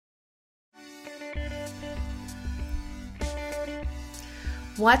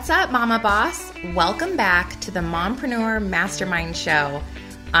What's up, Mama Boss? Welcome back to the Mompreneur Mastermind Show.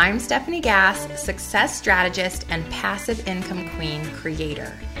 I'm Stephanie Gass, success strategist and passive income queen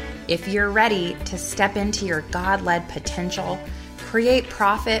creator. If you're ready to step into your God-led potential, create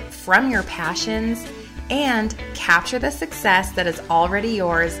profit from your passions, and capture the success that is already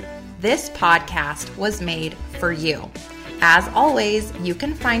yours, this podcast was made for you. As always, you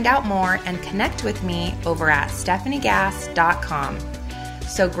can find out more and connect with me over at stephaniegass.com.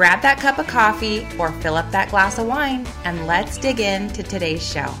 So grab that cup of coffee or fill up that glass of wine and let's dig into today's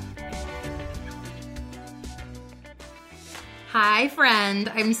show. Hi,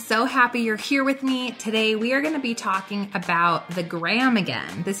 friend. I'm so happy you're here with me. Today, we are going to be talking about the gram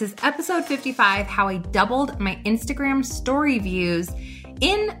again. This is episode 55, how I doubled my Instagram story views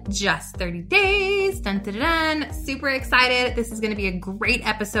in just 30 days. Dun, dun, dun, dun. Super excited. This is going to be a great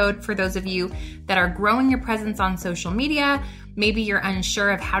episode for those of you that are growing your presence on social media. Maybe you're unsure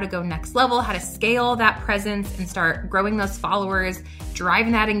of how to go next level, how to scale that presence and start growing those followers,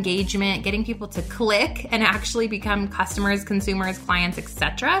 driving that engagement, getting people to click and actually become customers, consumers, clients,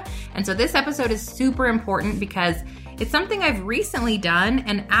 etc. And so this episode is super important because it's something I've recently done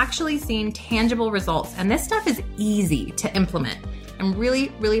and actually seen tangible results. And this stuff is easy to implement. I'm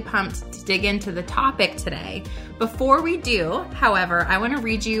really, really pumped to dig into the topic today. Before we do, however, I want to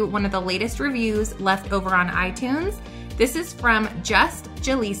read you one of the latest reviews left over on iTunes. This is from Just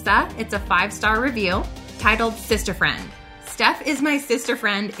Jaleesa. It's a 5-star review titled Sister Friend. Steph is my sister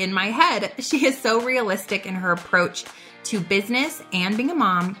friend in my head. She is so realistic in her approach to business and being a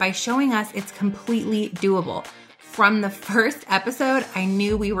mom by showing us it's completely doable. From the first episode, I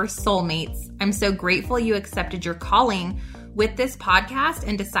knew we were soulmates. I'm so grateful you accepted your calling with this podcast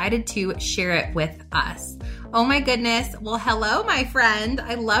and decided to share it with us. Oh my goodness. Well, hello, my friend.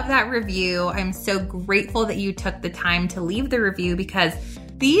 I love that review. I'm so grateful that you took the time to leave the review because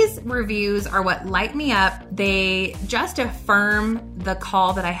these reviews are what light me up. They just affirm the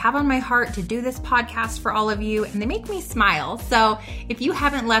call that I have on my heart to do this podcast for all of you, and they make me smile. So if you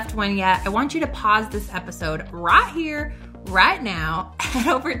haven't left one yet, I want you to pause this episode right here, right now, head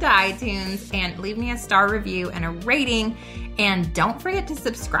over to iTunes and leave me a star review and a rating. And don't forget to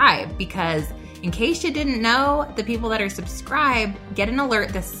subscribe because in case you didn't know, the people that are subscribed get an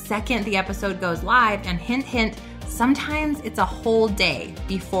alert the second the episode goes live. And hint, hint, sometimes it's a whole day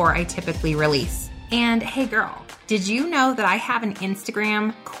before I typically release. And hey girl, did you know that I have an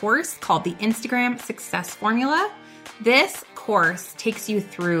Instagram course called the Instagram Success Formula? This course takes you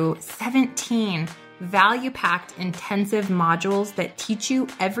through 17 value-packed intensive modules that teach you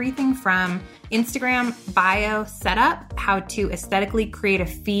everything from Instagram bio setup, how to aesthetically create a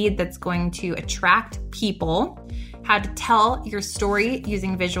feed that's going to attract people, how to tell your story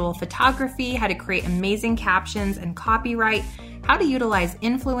using visual photography, how to create amazing captions and copyright, how to utilize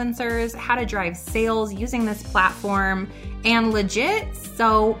influencers, how to drive sales using this platform, and legit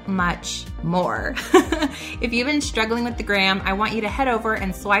so much more. If you've been struggling with the gram, I want you to head over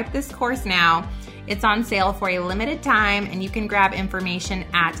and swipe this course now. It's on sale for a limited time, and you can grab information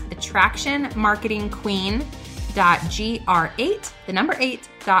at attractionmarketingqueen.gr8, the number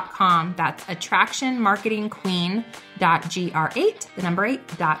 8.com. That's attractionmarketingqueen.gr8, the number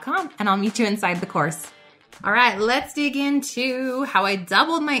 8.com, and I'll meet you inside the course. All right, let's dig into how I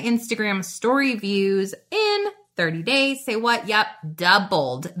doubled my Instagram story views in 30 days. Say what? Yep,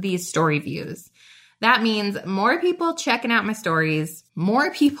 doubled these story views. That means more people checking out my stories,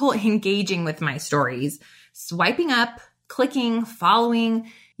 more people engaging with my stories, swiping up, clicking,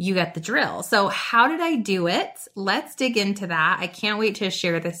 following, you get the drill. So how did I do it? Let's dig into that. I can't wait to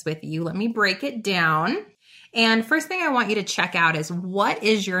share this with you. Let me break it down. And first thing I want you to check out is what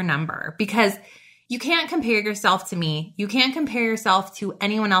is your number? Because you can't compare yourself to me. You can't compare yourself to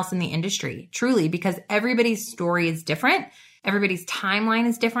anyone else in the industry, truly, because everybody's story is different. Everybody's timeline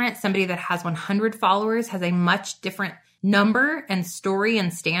is different. Somebody that has 100 followers has a much different number and story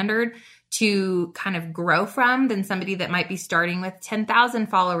and standard to kind of grow from than somebody that might be starting with 10,000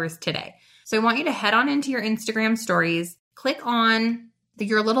 followers today. So I want you to head on into your Instagram stories, click on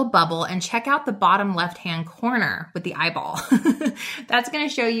your little bubble and check out the bottom left-hand corner with the eyeball. That's going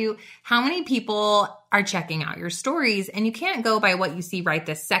to show you how many people are checking out your stories. And you can't go by what you see right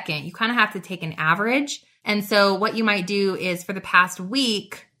this second. You kind of have to take an average. And so what you might do is for the past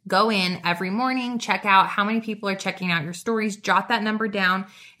week, go in every morning, check out how many people are checking out your stories, jot that number down,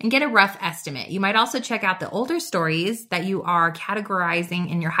 and get a rough estimate. You might also check out the older stories that you are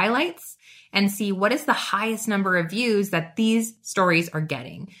categorizing in your highlights and see what is the highest number of views that these stories are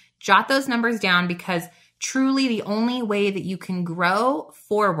getting. Jot those numbers down because Truly, the only way that you can grow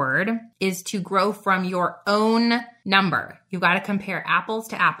forward is to grow from your own number. You've got to compare apples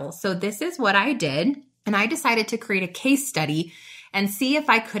to apples. So this is what I did. And I decided to create a case study and see if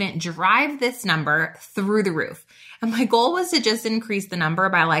I couldn't drive this number through the roof. And my goal was to just increase the number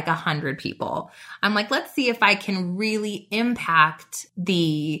by like 100 people. I'm like, let's see if I can really impact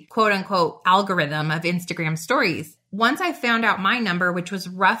the quote unquote algorithm of Instagram stories. Once I found out my number, which was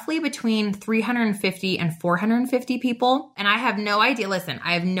roughly between 350 and 450 people, and I have no idea, listen,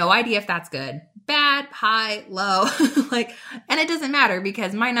 I have no idea if that's good, bad, high, low, and it doesn't matter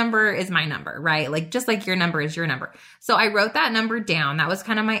because my number is my number, right? Like just like your number is your number. So I wrote that number down. That was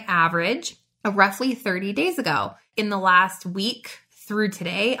kind of my average roughly 30 days ago. In the last week through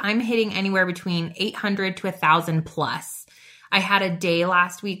today, I'm hitting anywhere between 800 to 1,000 plus. I had a day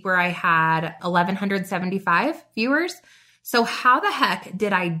last week where I had 1,175 viewers. So how the heck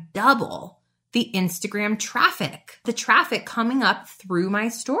did I double the Instagram traffic? The traffic coming up through my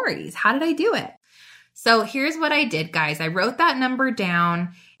stories. How did I do it? So here's what I did, guys. I wrote that number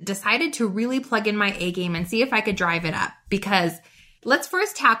down, decided to really plug in my A game and see if I could drive it up. Because let's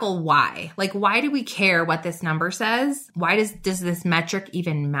first tackle why. Like, why do we care what this number says? Why does this metric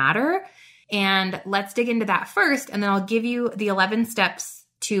even matter? And let's dig into that first, and then I'll give you the 11 steps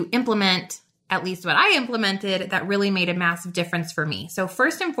to implement at least what I implemented that really made a massive difference for me. So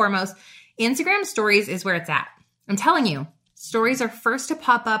first and foremost, Instagram stories is where it's at. I'm telling you, stories are first to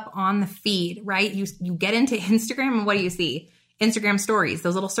pop up on the feed, right? You get into Instagram and what do you see? Instagram stories,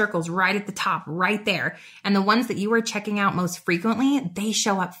 those little circles right at the top, right there. And the ones that you are checking out most frequently, they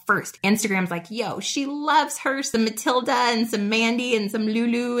show up first. Instagram's like, yo, she loves her some Matilda and some Mandy and some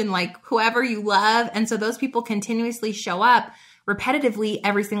Lulu and like whoever you love. And so those people continuously show up repetitively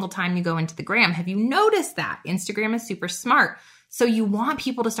every single time you go into the gram. Have you noticed that? Instagram is super smart. So you want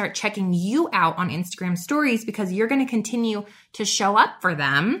people to start checking you out on Instagram stories because you're going to continue to show up for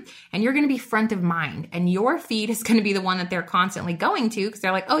them and you're going to be front of mind, and your feed is going to be the one that they're constantly going to because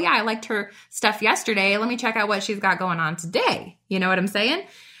they're like, oh yeah, I liked her stuff yesterday. Let me check out what she's got going on today. You know what I'm saying?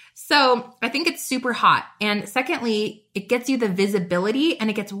 So I think it's super hot. And secondly, it gets you the visibility and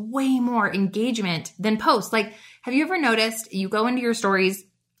it gets way more engagement than posts. Like, have you ever noticed you go into your stories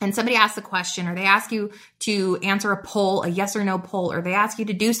and somebody asks a question, or they ask you to answer a poll, a yes or no poll, or they ask you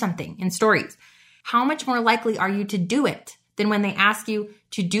to do something in stories? How much more likely are you to do it than when they ask you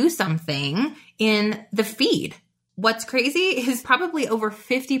to do something in the feed? What's crazy is probably over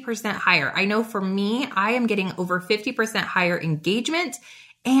 50% higher. I know for me, I am getting over 50% higher engagement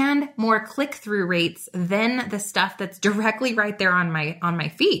and more click-through rates than the stuff that's directly right there on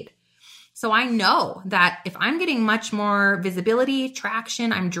my feed. So I know that if I'm getting much more visibility,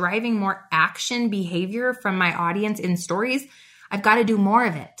 traction, I'm driving more action behavior from my audience in stories, I've got to do more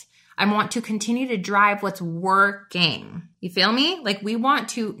of it. I want to continue to drive what's working. You feel me? Like, we want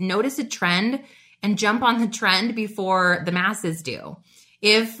to notice a trend and jump on the trend before the masses do.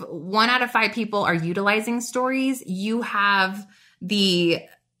 If 1 out of 5 people are utilizing stories, you have the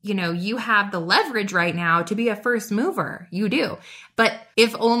leverage right now to be a first mover. You do. But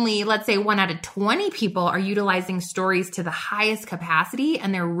if only, let's say 1 out of 20 people are utilizing stories to the highest capacity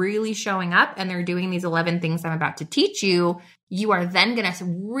and they're really showing up and they're doing these 11 things I'm about to teach you, you are then going to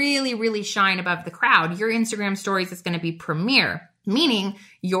really, really shine above the crowd. Your Instagram stories is going to be premier, meaning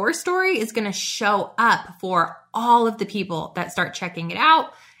your story is going to show up for all of the people that start checking it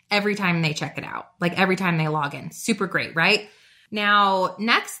out every time they check it out, like every time they log in. Super great, right? Now,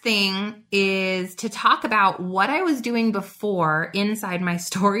 next thing is to talk about what I was doing before inside my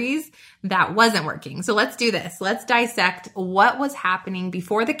stories that wasn't working. So let's do this. Let's dissect what was happening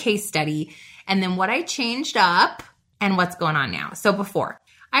before the case study and then what I changed up and what's going on now. So before,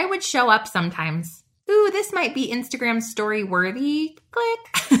 I would show up sometimes. Ooh, this might be Instagram story worthy.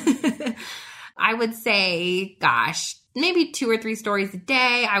 Click. I would say, gosh, maybe 2 or 3 stories a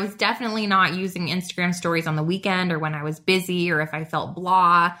day. I was definitely not using Instagram stories on the weekend or when I was busy or if I felt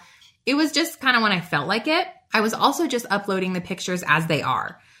blah. It was just kind of when I felt like it. I was also just uploading the pictures as they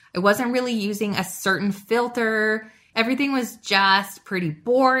are. I wasn't really using a certain filter. Everything was just pretty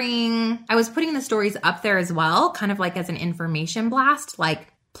boring. I was putting the stories up there as well, kind of like as an information blast,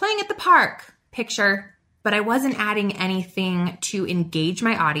 like playing at the park picture. But I wasn't adding anything to engage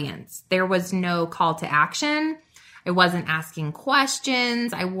my audience. There was no call to action. I wasn't asking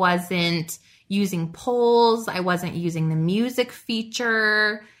questions. I wasn't using polls. I wasn't using the music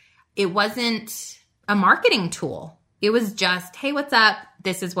feature. It wasn't a marketing tool. It was just, hey, what's up?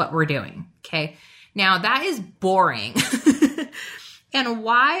 This is what we're doing. Okay. Now that is boring. And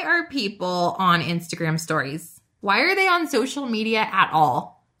why are people on Instagram stories? Why are they on social media at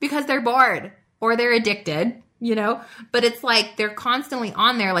all? Because they're bored. or they're addicted, but it's like they're constantly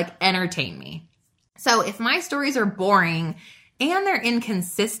on there, like, entertain me. So if my stories are boring and they're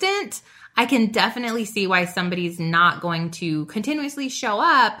inconsistent, I can definitely see why somebody's not going to continuously show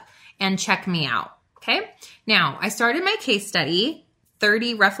up and check me out. Okay. Now, I started my case study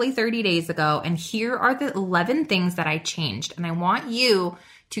roughly 30 days ago, and here are the 11 things that I changed. And I want you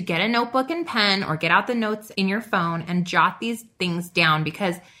to get a notebook and pen or get out the notes in your phone and jot these things down,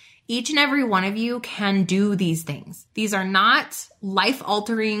 because each and every one of you can do these things. These are not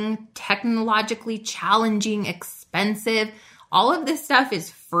life-altering, technologically challenging, expensive. All of this stuff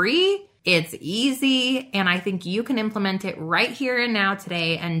is free. It's easy, and I think you can implement it right here and now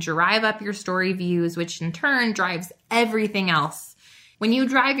today and drive up your story views, which in turn drives everything else. When you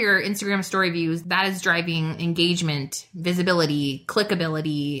drive your Instagram story views, that is driving engagement, visibility,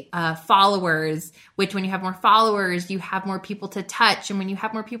 clickability, followers, which when you have more followers, you have more people to touch. And when you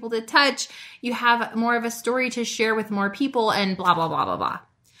have more people to touch, you have more of a story to share with more people and blah, blah, blah, blah, blah.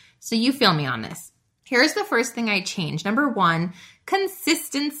 So you feel me on this. Here's the first thing I changed. Number 1,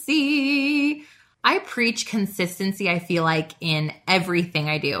 consistency. I preach consistency, I feel like, in everything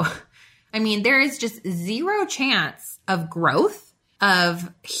I do. I mean, there is just zero chance of growth, of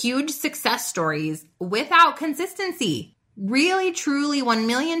huge success stories without consistency. Really, truly,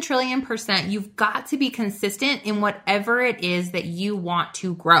 1,000,000,000,000,000%, you've got to be consistent in whatever it is that you want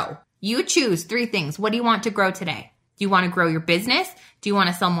to grow. You choose 3 things. What do you want to grow today? Do you want to grow your business? Do you want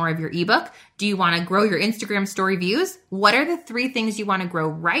to sell more of your ebook? Do you want to grow your Instagram story views? What are the 3 things you want to grow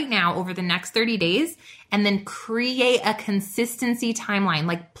right now over the next 30 days? And then create a consistency timeline.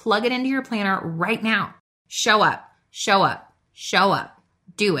 Like, plug it into your planner right now. Show up, show up, show up,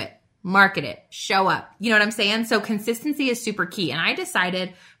 do it, market it, show up. You know what I'm saying? So consistency is super key. And I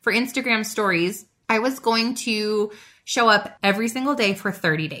decided for Instagram stories, I was going to show up every single day for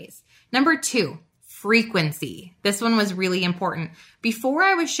 30 days. Number 2, frequency. This one was really important. Before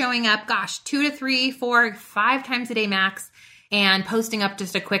I was showing up, 2 to 3, 4, 5 times a day max and posting up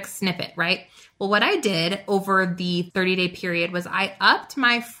just a quick snippet, right? Well, what I did over the 30-day period was I upped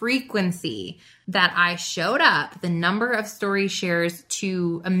my frequency that I showed up, the number of story shares,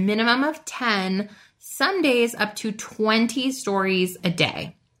 to a minimum of 10, some days up to 20 stories a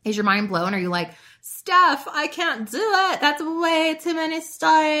day. Is your mind blown? Are you like, Steph, I can't do it. That's way too many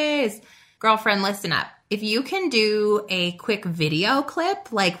stories. Girlfriend, listen up. If you can do a quick video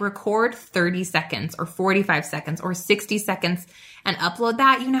clip, like record 30 seconds or 45 seconds or 60 seconds and upload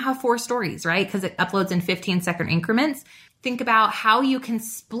that, you now have 4 stories, right? Because it uploads in 15-second increments. Think about how you can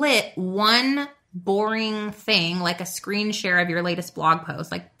split one boring thing, like a screen share of your latest blog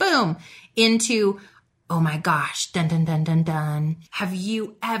post, like boom, into, oh my gosh, dun, dun, dun, dun, dun. Have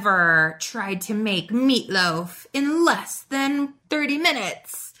you ever tried to make meatloaf in less than 30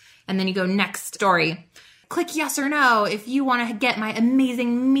 minutes? And then you go, next story. Click yes or no if you want to get my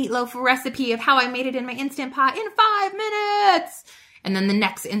amazing meatloaf recipe of how I made it in my Instant Pot in 5 minutes. And then the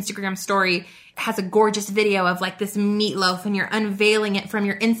next Instagram story has a gorgeous video of like this meatloaf and you're unveiling it from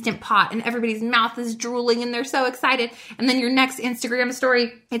your Instant Pot and everybody's mouth is drooling and they're so excited. And then your next Instagram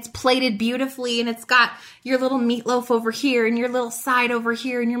story, it's plated beautifully and it's got your little meatloaf over here and your little side over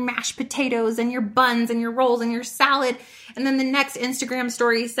here and your mashed potatoes and your buns and your rolls and your salad. And then the next Instagram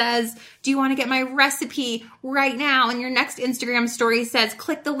story says, do you want to get my recipe right now? And your next Instagram story says,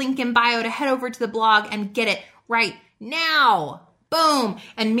 click the link in bio to head over to the blog and get it right now. Boom.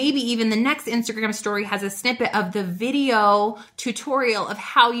 And maybe even the next Instagram story has a snippet of the video tutorial of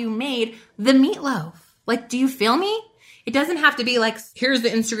how you made the meatloaf. Like, do you feel me? It doesn't have to be like, here's the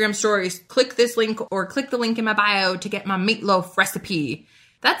Instagram stories, click this link or click the link in my bio to get my meatloaf recipe.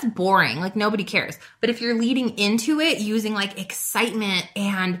 That's boring. Like, nobody cares. But if you're leading into it using like excitement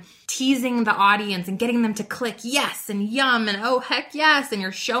and teasing the audience and getting them to click yes and yum and oh heck yes, and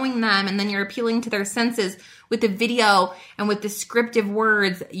you're showing them and then you're appealing to their senses with the video and with descriptive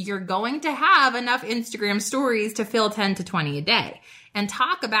words, you're going to have enough Instagram stories to fill 10 to 20 a day. And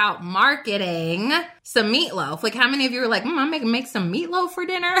talk about marketing some meatloaf. Like, how many of you are like, I'm gonna make some meatloaf for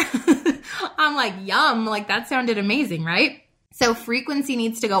dinner? I'm like, yum. Like, that sounded amazing, right? So frequency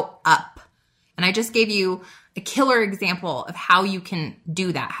needs to go up. And I just gave you a killer example of how you can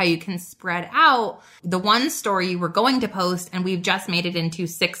do that, how you can spread out the one story you were going to post, and we've just made it into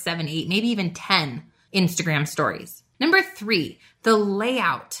 6, 7, 8, maybe even 10 Instagram stories. Number 3, the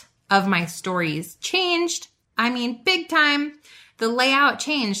layout of my stories changed. I mean, big time. The layout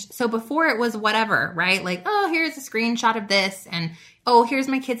changed. So before it was whatever, right? Like, oh, here's a screenshot of this, and oh, here's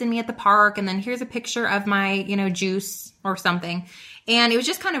my kids and me at the park, and then here's a picture of my, juice or something. And it was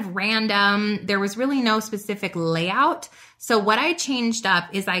just kind of random. There was really no specific layout. So what I changed up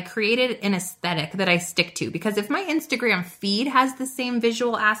is I created an aesthetic that I stick to, because if my Instagram feed has the same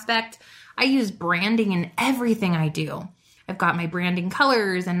visual aspect, I use branding in everything I do. I've got my branding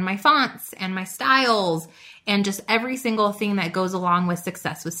colors and my fonts and my styles and just every single thing that goes along with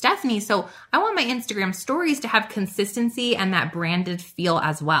Success with Stephanie. So I want my Instagram stories to have consistency and that branded feel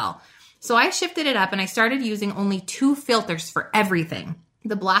as well. So I shifted it up and I started using only 2 filters for everything.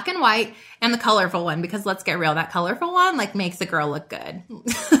 The black and white and the colorful one, because let's get real, that colorful one like makes a girl look good.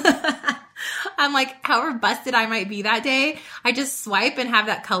 I'm like, however busted I might be that day, I just swipe and have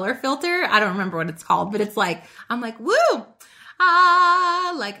that color filter. I don't remember what it's called, but it's like, I'm like, woo,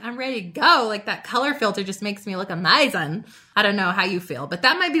 like I'm ready to go. Like that color filter just makes me look amazing. I don't know how you feel, but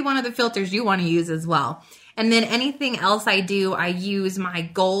that might be one of the filters you want to use as well. And then anything else I do, I use my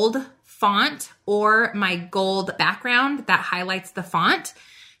gold font or my gold background that highlights the font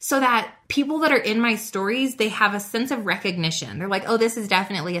so that people that are in my stories, they have a sense of recognition. They're like, oh, this is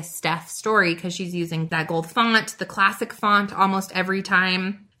definitely a Steph story because she's using that gold font, the classic font almost every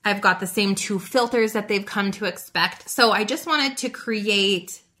time. I've got the same 2 filters that they've come to expect. So I just wanted to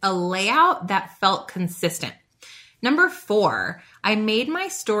create a layout that felt consistent. Number 4, I made my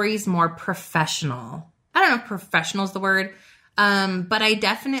stories more professional. I don't know if professional is the word, but I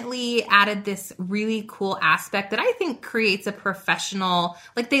definitely added this really cool aspect that I think creates a professional,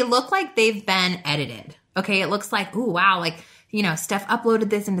 like they look like they've been edited. Okay. It looks like, ooh, wow. Like, you know, Steph uploaded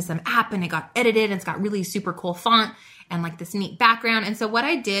this into some app and it got edited and it's got really super cool font and like this neat background. And so what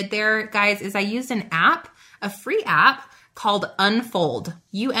I did there, guys, is I used an app, a free app called Unfold,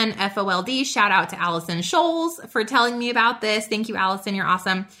 Unfold. Shout out to Allison Scholes for telling me about this. Thank you, Allison. You're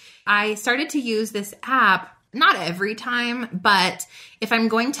awesome. I started to use this app not every time, but if I'm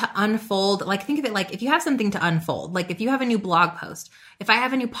going to unfold, like think of it like if you have something to unfold, like if you have a new blog post, if I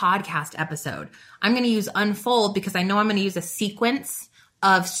have a new podcast episode, I'm going to use Unfold because I know I'm going to use a sequence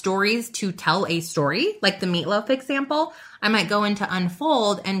of stories to tell a story, like the meatloaf example. I might go into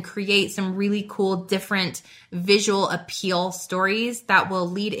Unfold and create some really cool, different visual appeal stories that will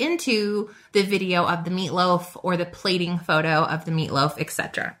lead into the video of the meatloaf or the plating photo of the meatloaf,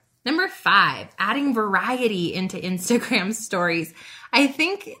 etc. Number 5, adding variety into Instagram stories. I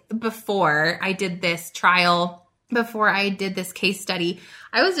think before I did this trial, before I did this case study,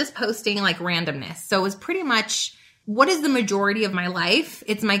 I was just posting like randomness. So it was pretty much, what is the majority of my life?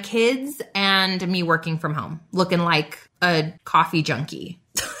 It's my kids and me working from home, looking like a coffee junkie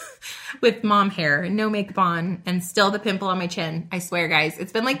with mom hair, no makeup on, and still the pimple on my chin. I swear, guys,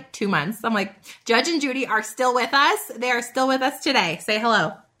 it's been like 2 months. I'm like, Judge and Judy are still with us. They are still with us today. Say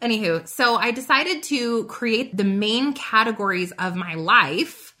hello. Anywho, so I decided to create the main categories of my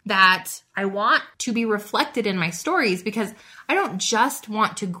life that I want to be reflected in my stories, because I don't just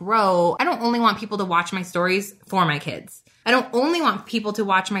want to grow. I don't only want people to watch my stories for my kids. I don't only want people to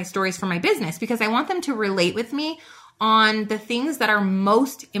watch my stories for my business, because I want them to relate with me on the things that are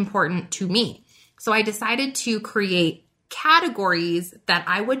most important to me. So I decided to create categories that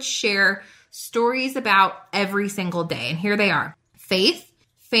I would share stories about every single day. And here they are: faith,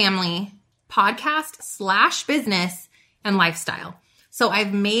 family, podcast/business, and lifestyle. So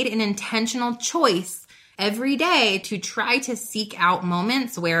I've made an intentional choice every day to try to seek out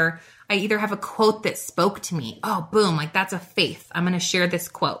moments where I either have a quote that spoke to me. Oh, boom, like that's a faith. I'm going to share this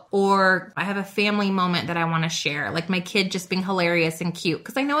quote. Or I have a family moment that I want to share, like my kid just being hilarious and cute,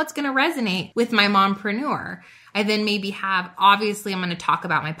 because I know it's going to resonate with my mompreneur. I then maybe have, obviously, I'm going to talk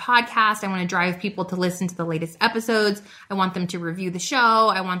about my podcast. I want to drive people to listen to the latest episodes. I want them to review the show.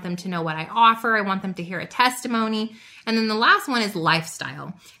 I want them to know what I offer. I want them to hear a testimony. And then the last one is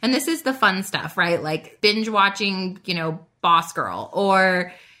lifestyle. And this is the fun stuff, right? Like binge watching, Boss Girl,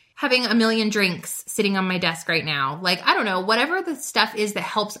 or having a million drinks sitting on my desk right now. Like, I don't know, whatever the stuff is that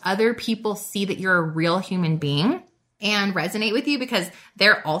helps other people see that you're a real human being and resonate with you, because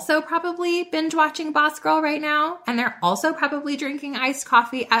they're also probably binge watching Boss Girl right now. And they're also probably drinking iced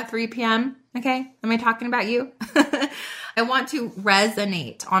coffee at 3 p.m. Okay. Am I talking about you? I want to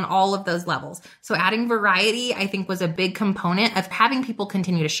resonate on all of those levels. So adding variety, I think, was a big component of having people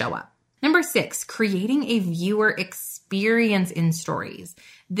continue to show up. Number 6, creating a viewer experience in stories.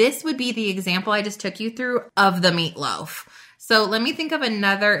 This would be the example I just took you through of the meatloaf. So let me think of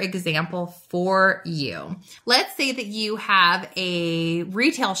another example for you. Let's say that you have a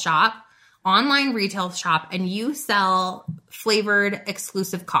retail shop, online retail shop, and you sell flavored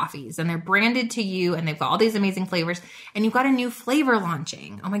exclusive coffees, and they're branded to you, and they've got all these amazing flavors, and you've got a new flavor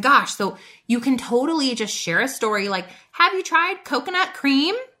launching. Oh my gosh. So you can totally just share a story like, have you tried coconut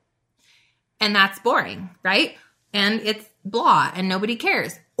cream? And that's boring, right? And it's blah, and nobody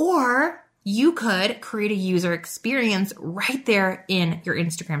cares. Or you could create a user experience right there in your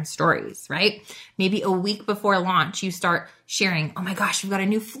Instagram stories, right? Maybe a week before launch, you start sharing, oh my gosh, we've got a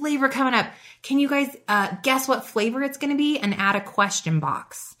new flavor coming up. Can you guys guess what flavor it's going to be? And add a question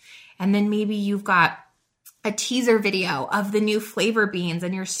box. And then maybe you've got a teaser video of the new flavor beans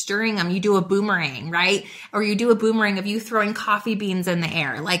and you're stirring them. You do a boomerang, right? Or you do a boomerang of you throwing coffee beans in the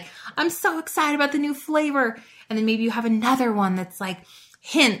air. Like, I'm so excited about the new flavor. And then maybe you have another one that's like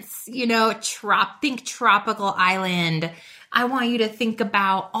hints, think tropical island. I want you to think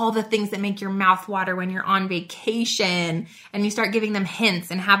about all the things that make your mouth water when you're on vacation. And you start giving them hints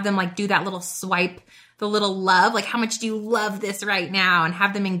and have them like do that little swipe, the little love, like how much do you love this right now, and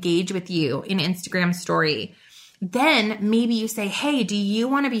have them engage with you in Instagram story. Then maybe you say, hey, do you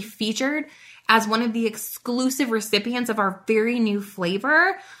want to be featured as one of the exclusive recipients of our very new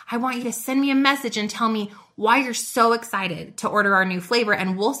flavor? I want you to send me a message and tell me why you're so excited to order our new flavor,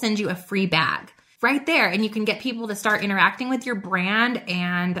 and we'll send you a free bag right there. And you can get people to start interacting with your brand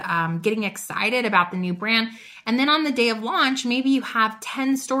and getting excited about the new brand. And then on the day of launch, maybe you have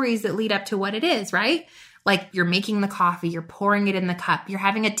 10 stories that lead up to what it is, right? Like you're making the coffee, you're pouring it in the cup, you're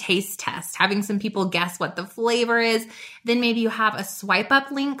having a taste test, having some people guess what the flavor is. Then maybe you have a swipe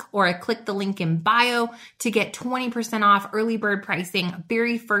up link or a click the link in bio to get 20% off early bird pricing,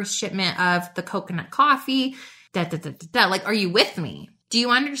 very first shipment of the coconut coffee. Like, are you with me? Do you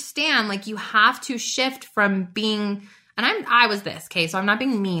understand? Like, you have to shift from being, and I was this, okay? So I'm not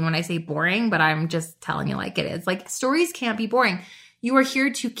being mean when I say boring, but I'm just telling you like it is. Like, stories can't be boring. You are here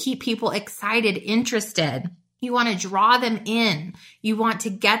to keep people excited, interested. You want to draw them in. You want to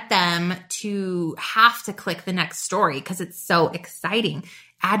get them to have to click the next story because it's so exciting.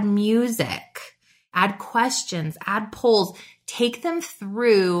 Add music, add questions, add polls. Take them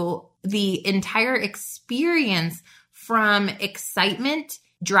through the entire experience from excitement,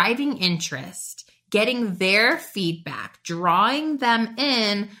 driving interest, getting their feedback, drawing them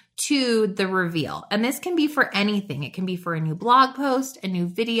in to the reveal. And this can be for anything. It can be for a new blog post, a new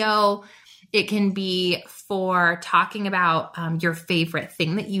video. It can be for talking about your favorite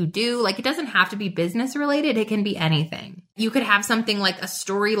thing that you do. Like, it doesn't have to be business related. It can be anything. You could have something like a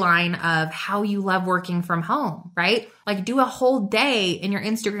storyline of how you love working from home, right? Like, do a whole day in your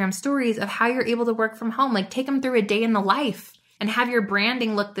Instagram stories of how you're able to work from home. Like, take them through a day in the life and have your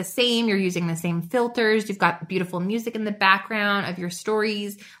branding look the same. You're using the same filters. You've got beautiful music in the background of your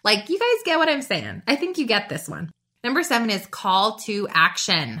stories. Like, you guys get what I'm saying. I think you get this one. Number 7 is call to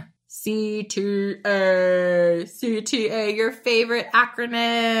action. CTA, your favorite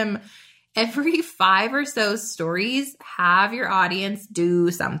acronym. Every 5 or so stories, have your audience do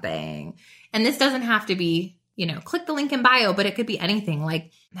something. And this doesn't have to be, click the link in bio, but it could be anything,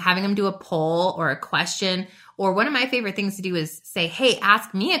 like having them do a poll or a question. Or one of my favorite things to do is say, hey,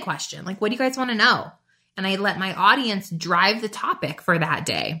 ask me a question. Like, what do you guys want to know? And I let my audience drive the topic for that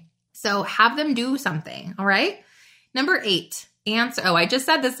day. So have them do something. All right. Number 8. Answer. Oh, I just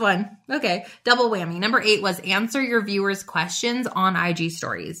said this one. Okay. Double whammy. Number 8 was answer your viewers' questions on IG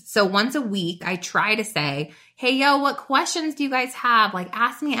stories. So once a week, I try to say, hey, what questions do you guys have? Like,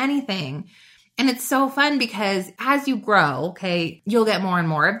 ask me anything. And it's so fun because as you grow, okay, you'll get more and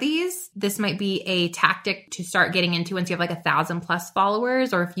more of these. This might be a tactic to start getting into once you have like 1,000+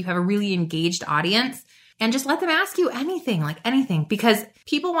 followers, or if you have a really engaged audience, and just let them ask you anything, like anything, because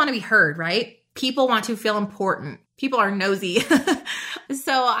people want to be heard, right? People want to feel important. People are nosy.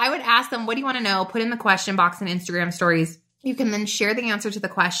 So I would ask them, what do you want to know? Put in the question box in Instagram stories. You can then share the answer to the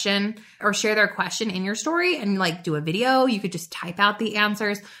question or share their question in your story and like do a video. You could just type out the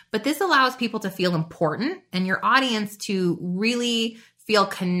answers, but this allows people to feel important and your audience to really feel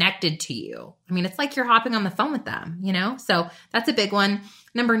connected to you. I mean, it's like you're hopping on the phone with them, So that's a big one.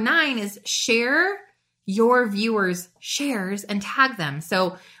 Number 9 is share your viewers' shares and tag them.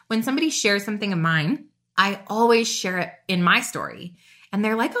 So when somebody shares something of mine, I always share it in my story. And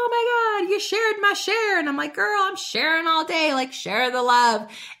they're like, oh my God, you shared my share. And I'm like, girl, I'm sharing all day. Like, share the love.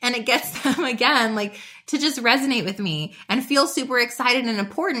 And it gets them again, like, to just resonate with me and feel super excited and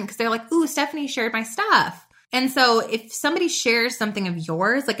important because they're like, ooh, Stephanie shared my stuff. And so if somebody shares something of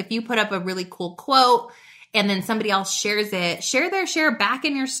yours, like if you put up a really cool quote and then somebody else shares it, share their share back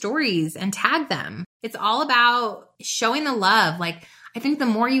in your stories and tag them. It's all about showing the love. Like, I think the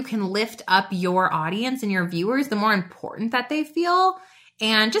more you can lift up your audience and your viewers, the more important that they feel.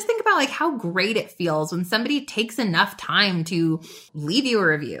 And just think about like how great it feels when somebody takes enough time to leave you a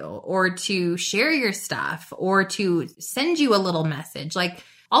review or to share your stuff or to send you a little message. Like,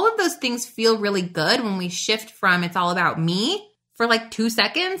 all of those things feel really good when we shift from it's all about me for like 2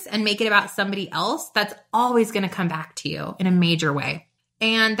 seconds and make it about somebody else. That's always going to come back to you in a major way.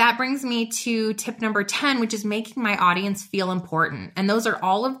 And that brings me to tip number 10, which is making my audience feel important. And those are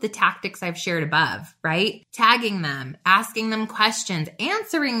all of the tactics I've shared above, right? Tagging them, asking them questions,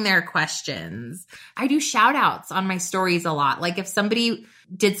 answering their questions. I do shout outs on my stories a lot. Like if somebody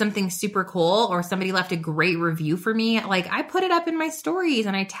did something super cool or somebody left a great review for me, like I put it up in my stories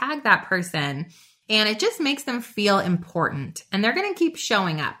and I tag that person. And it just makes them feel important. And they're going to keep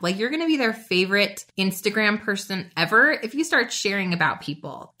showing up. Like you're going to be their favorite Instagram person ever if you start sharing about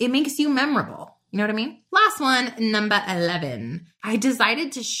people. It makes you memorable. You know what I mean? Last one, number 11. I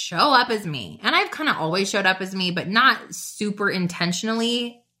decided to show up as me. And I've kind of always showed up as me, but not super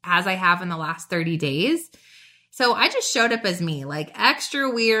intentionally as I have in the last 30 days. So I just showed up as me, like extra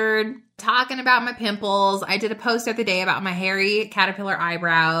weird, talking about my pimples. I did a post the other day about my hairy caterpillar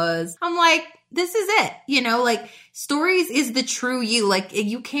eyebrows. I'm like, this is it. You know, like stories is the true you. Like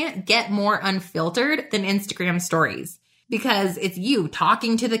you can't get more unfiltered than Instagram stories because it's you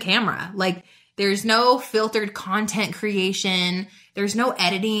talking to the camera. Like there's no filtered content creation. There's no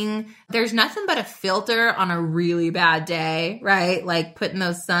editing. There's nothing but a filter on a really bad day, right? Like putting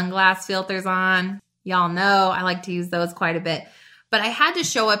those sunglass filters on. Y'all know I like to use those quite a bit, but I had to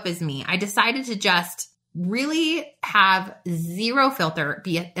show up as me. I decided to just really have zero filter,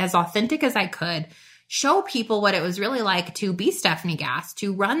 be as authentic as I could, show people what it was really like to be Stephanie Gass,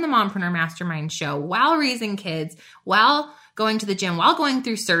 to run the Mompreneur Mastermind show while raising kids, while going to the gym, while going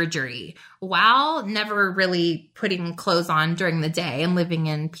through surgery, while never really putting clothes on during the day and living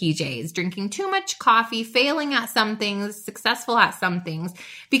in PJs, drinking too much coffee, failing at some things, successful at some things,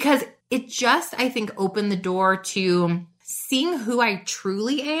 because it just, I think, opened the door to seeing who I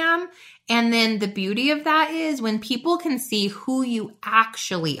truly am. And then the beauty of that is when people can see who you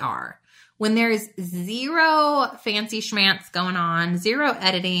actually are, when there's zero fancy schmance going on, zero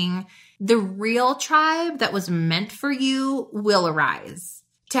editing, the real tribe that was meant for you will arise.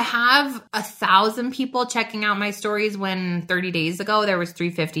 To have 1,000 people checking out my stories when 30 days ago there was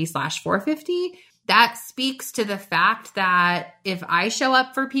 350/450, that speaks to the fact that if I show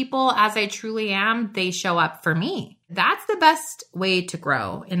up for people as I truly am, they show up for me. That's the best way to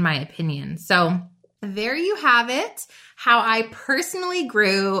grow, in my opinion. So there you have it, how I personally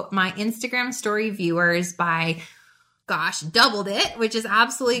grew my Instagram story viewers by, doubled it, which is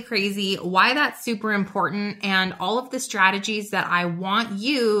absolutely crazy, why that's super important, and all of the strategies that I want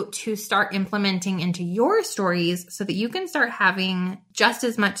you to start implementing into your stories so that you can start having just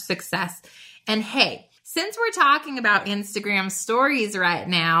as much success. And hey, since we're talking about Instagram stories right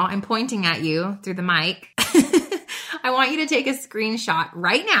now, I'm pointing at you through the mic. I want you to take a screenshot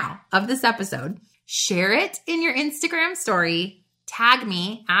right now of this episode, share it in your Instagram story, tag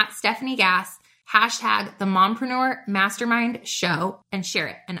me at Stephanie Gass, hashtag the Mompreneur Mastermind Show, and share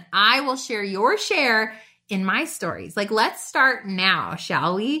it. And I will share your share in my stories. Like, let's start now,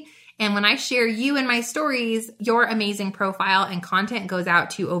 shall we? And when I share you in my stories, your amazing profile and content goes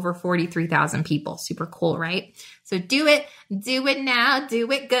out to over 43,000 people. Super cool, right? So do it now,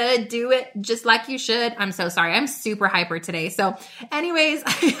 do it good, do it just like you should. I'm so sorry. I'm super hyper today. So anyways,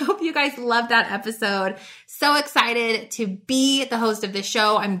 I hope you guys loved that episode. So excited to be the host of this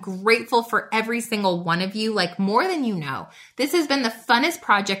show. I'm grateful for every single one of you, like more than you know. This has been the funnest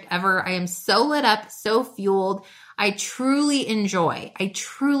project ever. I am so lit up, so fueled. I truly enjoy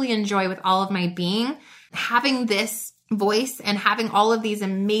with all of my being having this voice and having all of these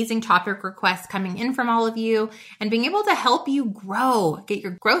amazing topic requests coming in from all of you and being able to help you grow, get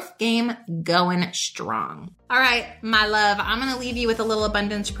your growth game going strong. All right, my love, I'm going to leave you with a little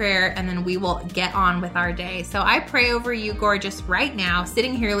abundance prayer and then we will get on with our day. So I pray over you, gorgeous, right now,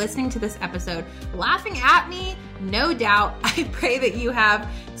 sitting here listening to this episode, laughing at me, no doubt. I pray that you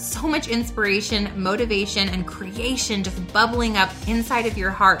have so much inspiration, motivation, and creation just bubbling up inside of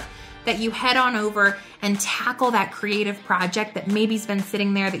your heart, that you head on over and tackle that creative project that maybe's been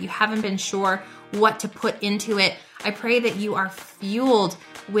sitting there that you haven't been sure what to put into it. I pray that you are fueled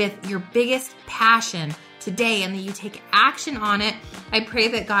with your biggest passion today and that you take action on it. I pray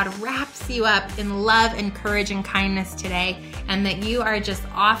that God wraps you up in love and courage and kindness today, and that you are just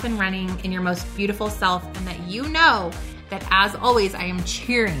off and running in your most beautiful self, and that you know that as always, I am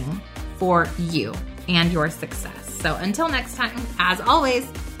cheering for you and your success. So until next time, as always,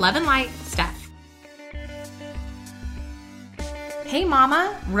 love and light, Steph. Hey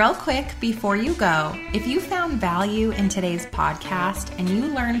mama, real quick before you go, if you found value in today's podcast and you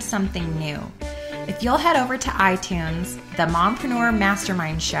learned something new, if you'll head over to iTunes, the Mompreneur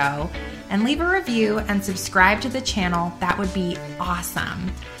Mastermind Show, and leave a review and subscribe to the channel, that would be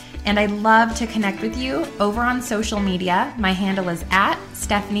awesome. And I'd love to connect with you over on social media. My handle is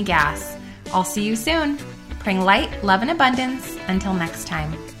 @Stephanie Gass. I'll see you soon. Praying light, love, and abundance. Until next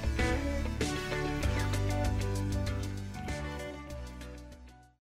time.